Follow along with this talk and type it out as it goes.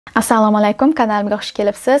Assalomu alaykum, kanalimga xush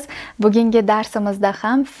kelibsiz. Bugungi darsimizda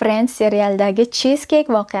ham Friends serialidagi Cheesecake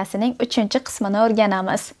voqeasining 3-qismini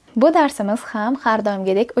o'rganamiz. Bu darsimiz ham har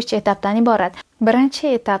doimgidek 3 etapdan iborat. Birinchi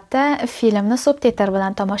etapda filmni subtitr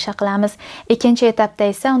bilan tomosha qilamiz. Ikkinchi etapda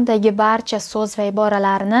esa undagi barcha so'z va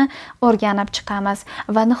iboralarni o'rganib chiqamiz.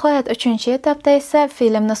 Va nihoyat 3-etapda esa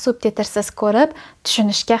filmni subtitrsiz ko'rib,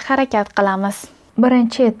 tushunishga harakat qilamiz.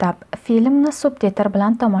 Birinchi etap filmni subtitr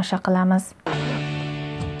bilan tomosha qilamiz.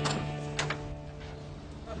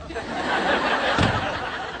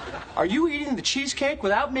 Are you eating the cheesecake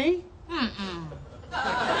without me?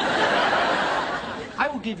 I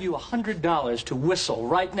will give you $100 to whistle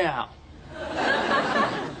right now.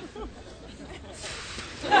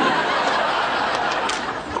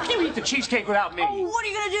 How can you eat the cheesecake without me? Oh, what are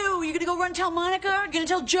you gonna do? You gonna go run tell Monica? You gonna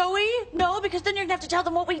tell Joey? No, because then you're gonna have to tell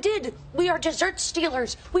them what we did. We are dessert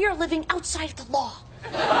stealers. We are living outside of the law.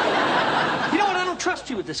 You know what? I don't trust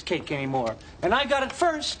you with this cake anymore. And I got it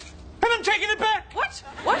first. And I'm taking it back. What?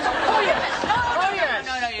 What? Oh, yes. No, you don't.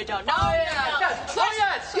 No, you don't.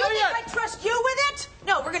 Yes. You think I trust you with it?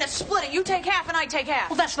 No, we're gonna split it. You take half and I take half.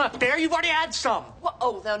 Well, that's not fair. You've already had some.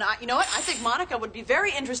 Well, then, you know what? I think Monica would be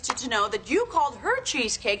very interested to know that you called her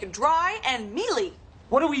cheesecake dry and mealy.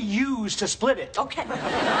 What do we use to split it? Okay.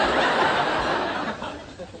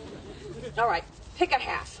 All right, pick a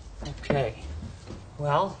half. Okay.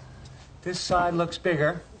 Well, this side looks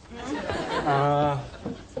bigger.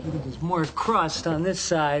 Maybe there's more crust on this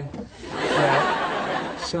side.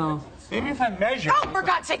 Yeah. So maybe if I measure. Oh, for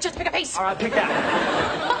God's sake, just pick a piece. All right, pick that.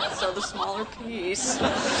 So the smaller piece.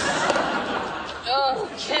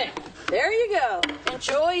 Okay, there you go.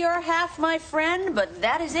 Enjoy your half, my friend, but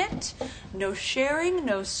that is it. No sharing,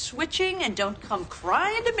 no switching, and don't come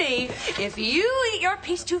crying to me if you eat your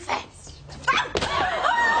piece too fast.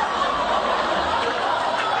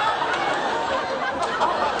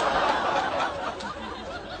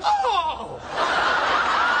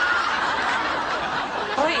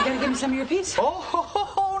 Give me some of your piece.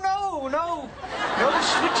 Oh, no. No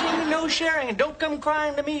switching, no sharing, and don't come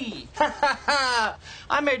crying to me.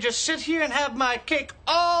 I may just sit here and have my cake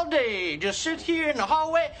all day. Just sit here in the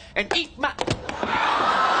hallway and eat my...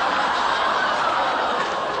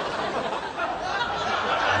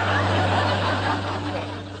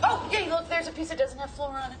 Oh, hey, look, there's a piece that doesn't have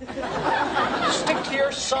flour on it. Stick to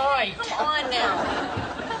your side. Come on now.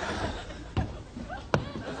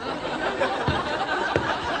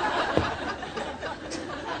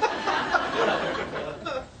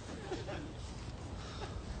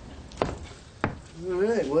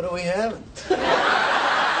 What do we have?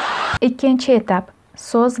 Ikkinchi etap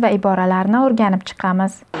so'z va iboralarni o'rganib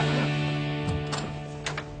chiqamiz.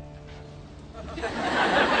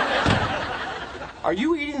 Are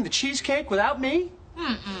you eating the cheesecake without me?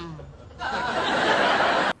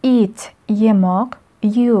 Eat yemoq,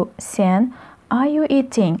 you sen, are you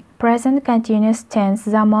eating present continuous tense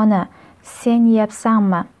zamoni, sen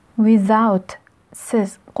yeyapsanmi? Without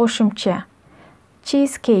siz qo'shimcha.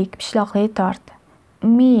 Cheesecake pishloqli tort.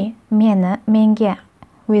 Me meni menga.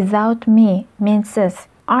 Without me mensiz.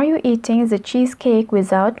 Are you eating the cheesecake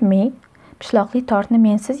without me? Pishloqli tortni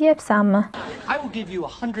mensiz yeyapsanmi? I will give you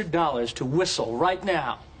 $100 to whistle right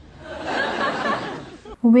now.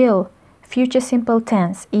 Will future simple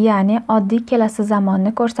tense, ya'ni oddiy kelasi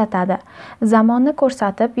zamonni ko'rsatadi. Zamonni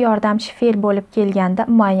ko'rsatib yordamchi fe'l bo'lib kelganda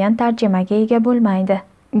muayyan tarjimaga ega bo'lmaydi.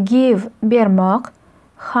 Give bermoq,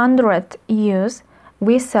 100 use,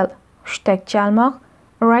 whistle hushtak chalmoq,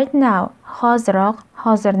 right now hoziroq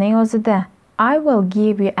hozirning o'zida. I will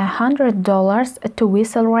give you $100 to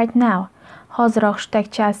whistle right now. Hoziroq hushtak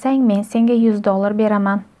chalsang men senga $100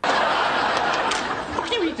 beraman. How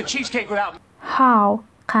can you eat the cheesecake without me? How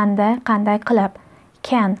qanday qilib.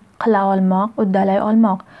 Can qila olmoq, uddalay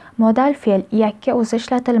olmoq. Modal fe'l yakka o'zi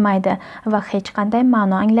ishlatilmaydi va hech qanday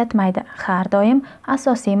ma'no anglatmaydi. Har doim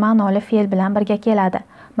asosiy ma'noli fe'l bilan birga keladi.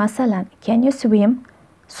 Masalan, can you swim?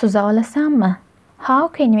 Suza olasanmi? How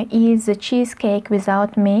can you eat the cheesecake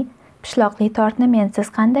without me? Pishloqli tortni mensiz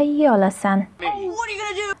qanday yeya olasan? Oh, what are you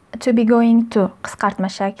gonna do? To be going to qisqartma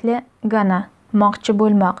shakli gonna moqchi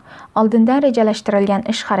bo'lmoq. Oldindan rejalashtirilgan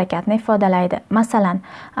ish harakatni ifodalaydi. Masalan,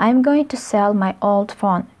 I'm going to sell my old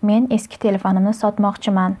phone. Men eski telefonimni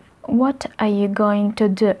sotmoqchiman. What are you going to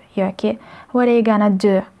do? Yoki what are you gonna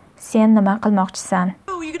do? Sen nima qilmoqchisan?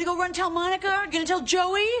 Oh, you gonna go run tell Monica? You gonna tell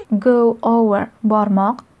Joey? Go over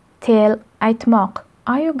bormoq, tell aytmoq.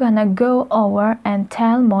 Are you gonna go over and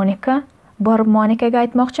tell Monica? Borib Monikaga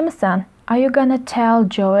aytmoqchimisan? Are you gonna tell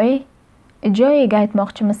Joey? Joeyga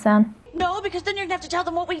aytmoqchimisan? No, because then you're gonna have to tell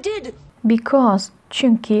them what we did. Because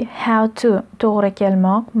chunki how to to'g'ri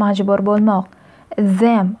kelmoq, majbur bo'lmoq.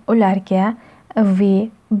 them ularga,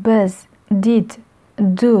 we biz, did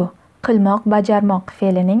do qilmoq, bajarmoq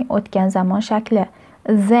fe'lining o'tgan zamon shakli.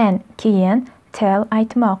 Then keyin, tell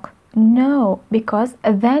aytmoq. No, because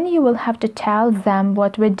then you will have to tell them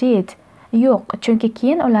what we did. Yo'q, chunki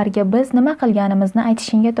keyin ularga biz nima qilganimizni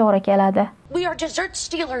aytishingga to'g'ri keladi. We are dessert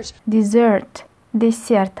stealers. Dessert,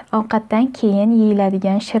 desert, ovqatdan keyin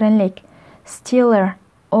yeyiladigan shirinlik. Stealer,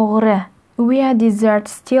 o'g'ri. We are dessert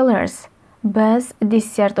stealers. Biz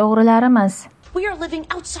desert o'g'rilarimiz. We are living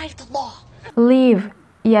outside the law. Live,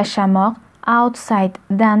 yashamoq, outside,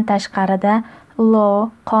 dan tashqarida,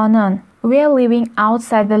 law, qonun. We are living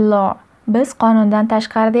outside the law. Biz qonundan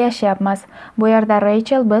tashqarida yashayapmiz. Bu yerda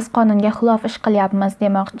Rachel biz qonunga xilof ish qilyapmiz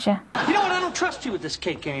demoqchi. You know what? I don't trust you with this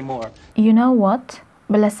cake anymore. You know what?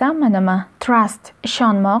 Bilasanmi nima? Trust,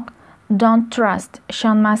 ishonmoq. Don't trust,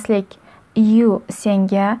 ishonmaslik. You,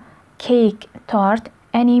 senga. Cake, tort.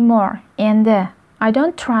 Anymore, endi. I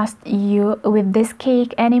don't trust you with this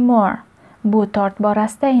cake anymore. Bu tort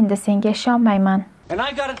borasida endi senga ishonmayman. And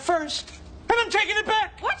I got it first. And I'm taking it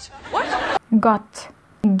back. What? Got,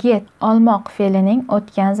 get, olmoq fe'lining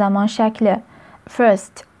o'tgan zamon shakli.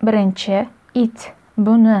 First, birinchi, it,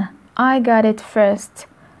 buni. I got it first.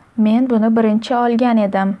 Men buni birinchi olgan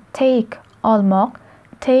edim. Take, olmoq.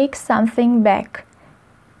 Take something back.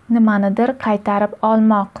 Nimanidir qaytarib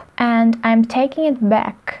olmoq. And I'm taking it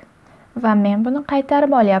back. Va men buni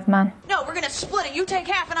qaytarib olyapman. No, we're gonna split it. You take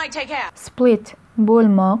half and I take half. Split,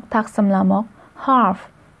 bo'lmoq, taqsimlamoq. Half,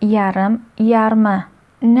 yarim, yarmi.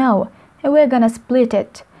 No, we're gonna split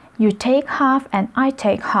it. You take half and I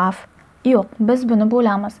take half. Yo'q, biz buni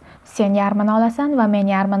bo'lamiz. Sen yarmini olasan va men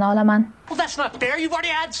yarmini olaman. Well, that's not fair. You've already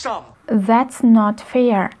had some. That's not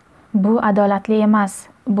fair. Bu adolatli emas.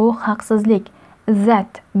 Bu haqsizlik.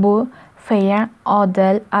 That, bu fair,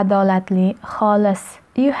 odil, adolatli, xolis.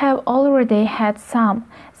 You have already had some.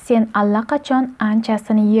 Sen allaqachon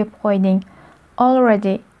anchasini yeb qo'yding.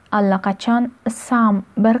 Already, allaqachon, some,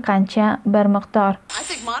 bir qancha, bir miqdor. I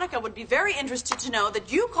think Monica would be very interested to know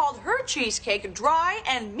that you called her cheesecake dry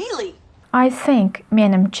and mealy. I think,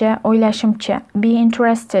 menimcha, o'ylashimcha, be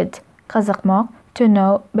interested, qiziqmoq, to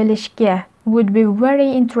know, bilishga, would be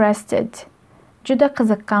very interested. Juda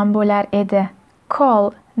qiziqqan bo'lar edi.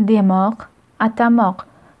 Call, demoq, atamoq.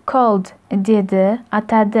 Called, dedi,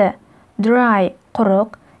 atadi. Dry,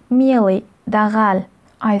 quruq, mealy, dag'al.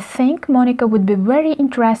 I think Monica would be very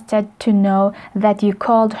interested to know that you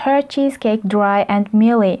called her cheesecake dry and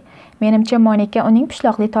mealy. Menimcha Monica uning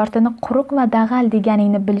pishloqli tortini quruq va dag'al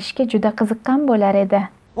deganingni bilishga juda qiziqqan bo'lar edi.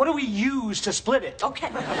 What do we use to split it? Okay.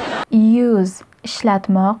 Use,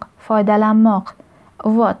 ishlatmoq, foydalanmoq.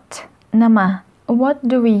 What, nima? What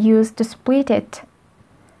do we use to split it?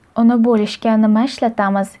 Uni bo'lishga nima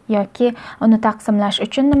ishlatamiz yoki uni taqsimlash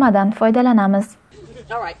uchun nimadan foydalanamiz?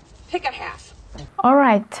 All right. Pick a half. All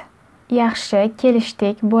right. Yaxshi,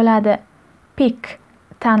 kelishdik, bo'ladi. Pick,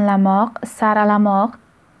 tanlamoq, saralamoq.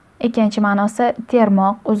 Ikkinchi ma'nosi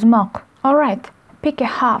termoq, uzmoq. All right. Pick a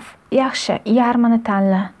half. Yaxshi, yarmini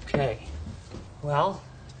tanla. Okay. Well,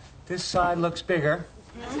 this side looks bigger.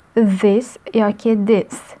 This yoki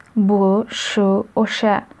this. Bu, shu,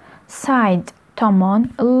 o'sha. Side,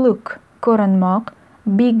 tomon, look, ko'rinmoq.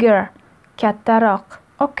 Bigger, kattaroq.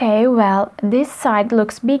 Okay, well, this side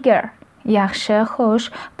looks bigger. Yaxshi,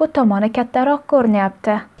 xo'sh, bu tomoni kattaroq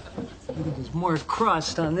ko'rinyapti. There's more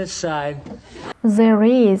crust on this side. There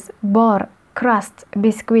is, bor, crust,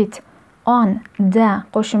 biskuit. On, da,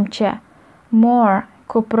 qo'shimcha. More,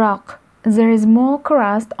 ko'proq. There is more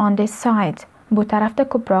crust on this side. Bu tarafda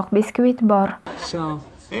ko'proq biskuit bor. So,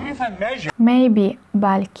 maybe if I measure. Maybe,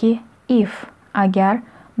 balki, if, agar,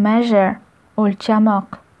 measure,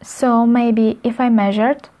 o'lchamoq. So maybe if I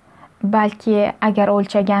measured, balki agar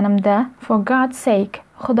o'lchaganimda, for God's sake,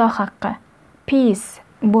 xudo haqqi. Piece,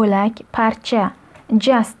 bo'lak, parcha.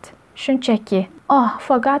 Just, shunchaki. Oh,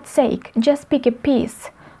 for God's sake, just pick a piece.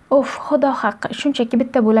 Uf, xudo haqqi, shunchaki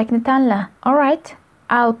bitta bo'lakni tanla. All right,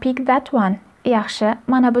 I'll pick that one. Yaxshi,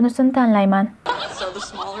 mana bunisini tanlayman. So the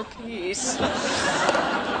smaller piece.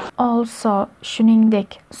 Also,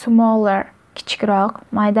 shuningdek, smaller, kichikroq,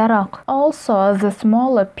 maydaroq. Also, the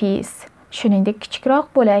smaller piece. Shuningdek, kichikroq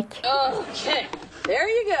bo'lak. Okay. There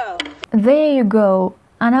you go. There you go.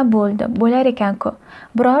 Ana bo'ldi, bo'lar ekan-ku.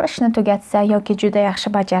 Biror ishni tugatsa yoki juda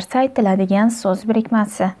yaxshi bajarsa aytiladigan so'z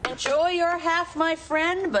birikmasi. Enjoy your half, my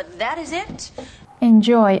friend, but that is it.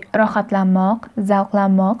 Enjoy, rohatlanmoq,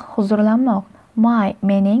 zavqlanmoq, huzurlanmoq. My,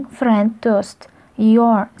 mening, friend, do'st.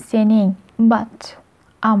 Your, sening, but.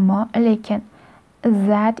 Ammo, lekin.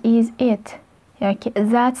 That is it. Yoki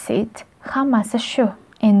that's it. Hammasi shu.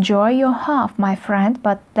 Enjoy your half, my friend,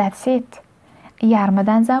 but that's it.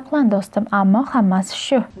 Yarmidan zavqlan do'stim, ammo hammasi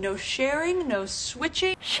shu. No sharing, no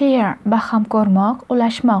switching. Share baham ko'rmoq,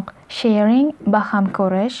 ulashmoq. Sharing baham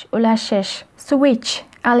ko'rish, ulashish. Switch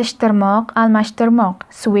alishtirmoq, almashtirmoq.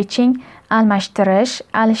 Switching almashtirish,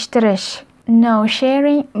 alishtirish. No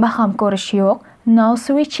sharing baham ko'rish yo'q. No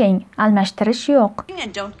switching almashtirish yo'q.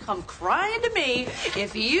 And don't come crying to me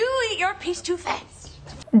if you eat your piece too fast.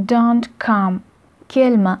 Don't come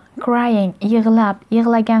kelma, crying yig'lab,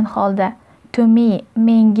 yig'lagan holda. To me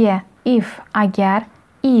menga, if agar,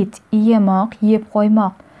 eat yemoq, yeb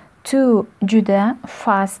qo'ymoq. Too juda,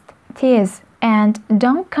 fast tez. And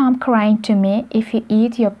don't come crying to me if you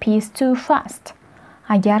eat your piece too fast.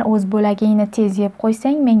 Agar o'z bo'lagingni tez yeb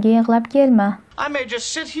qo'ysang, menga yig'lab kelma. I may just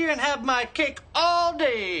sit here and have my cake all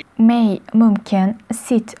day. May mumkin,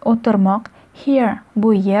 sit o'tirmoq, here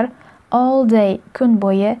bu yer, all day kun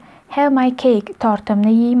bo'yi, have my cake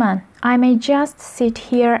tortimni yeyman. I may just sit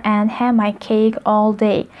here and have my cake all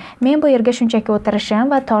day. Men bu yerga shunchaki o'tirishim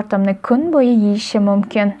va tortimni kun bo'yi yeyishim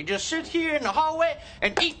mumkin. Just sit here in the hallway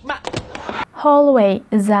and eat my... Hallway,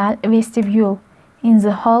 zal, vestibule. In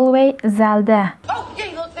the hallway, zalda. Oh,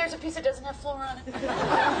 hey, look, there's a piece that doesn't have floor on it.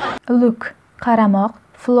 Look, qaramoq,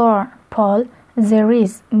 floor, pol, there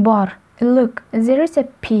is, bor. Look, there is a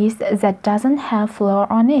piece that doesn't have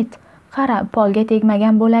floor on it. Qara, polga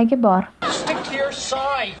tegmagan bo'lagi bor. Stick to your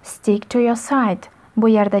side. Stick to your side. Bu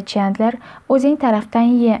yerda Chandler o'zing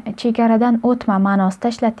tarafdan ye, chegaradan o'tma ma'nosida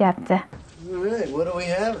ishlatyapti. Alright, what do we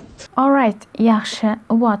have? Alright, yaxshi.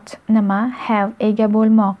 What? Nima? Have ega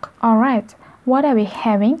bo'lmoq. Alright, what are we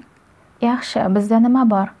having? Yaxshi, bizda nima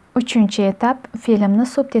bor? 3-etap filmni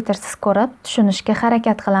subtitrsiz ko'rib, tushunishga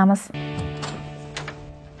harakat qilamiz.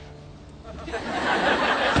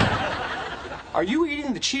 Are you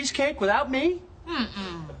eating the cheesecake without me?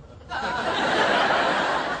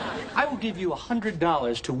 I will give you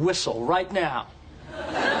 $100 to whistle right now.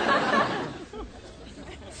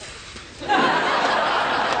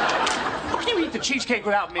 How can you eat the cheesecake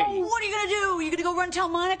without me? Oh, what are you going to do? You going to go run tell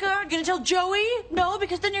Monica? You going to tell Joey? No,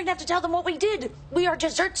 because then you're going to have to tell them what we did. We are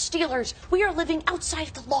dessert stealers. We are living outside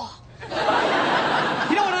of the law.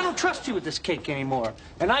 You know what? I don't trust you with this cake anymore.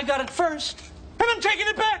 And I got it first. And I'm taking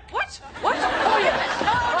it back. What? What? Oh, yes.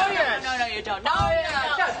 No, Oh, yes. no, you don't. No, Oh, you yes.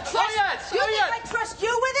 don't. Yes. Trust, Oh, yes. You Oh, think yes. I trust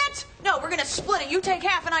you with it? No, we're going to split it. You take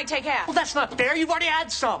half and I take half. Well, that's not fair. You've already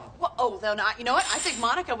had some. Well, oh, then you know what? I think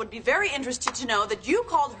Monica would be very interested to know that you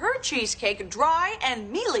called her cheesecake dry and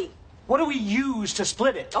mealy. What do we use to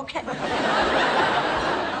split it? Okay.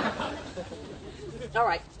 All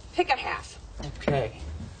right, pick a half. Okay.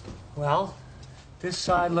 Well, this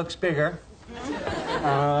side looks bigger.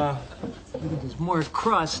 There's more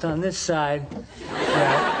crust on this side.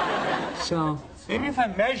 Yeah. So, maybe if I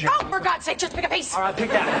measure... Oh, for God's sake, just pick a piece. All right, pick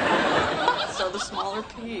that. So the smaller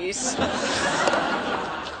piece.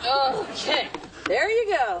 Okay, there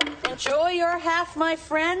you go. Enjoy your half, my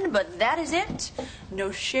friend, but that is it.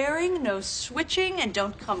 No sharing, no switching, and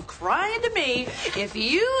don't come crying to me if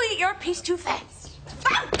you eat your piece too fast.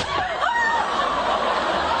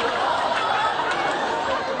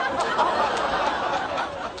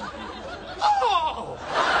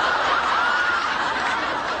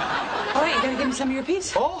 Some of your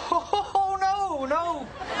piece? Oh, no.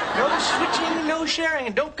 No switching, no sharing,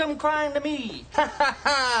 and don't come crying to me.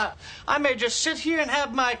 I may just sit here and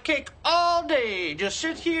have my cake all day. Just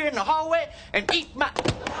sit here in the hallway and eat my...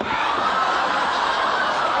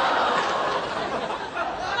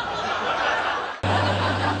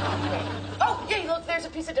 Oh, hey, look, there's a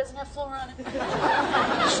piece that doesn't have floor on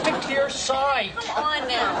it. Stick to your side. Come on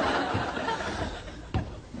now.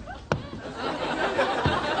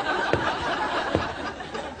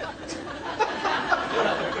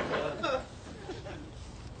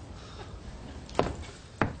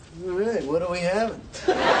 Alright, what do we have?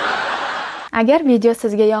 Agar video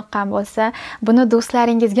sizga yoqqan bo'lsa, buni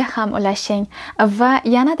do'stlaringizga ham ulashing va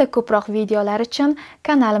yanada ko'proq videolar uchun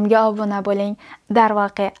kanalimga obuna bo'ling.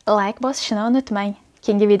 Darvoqe, like bosishni unutmang.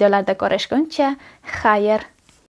 Keyingi videolarda ko'rishguncha, xayr.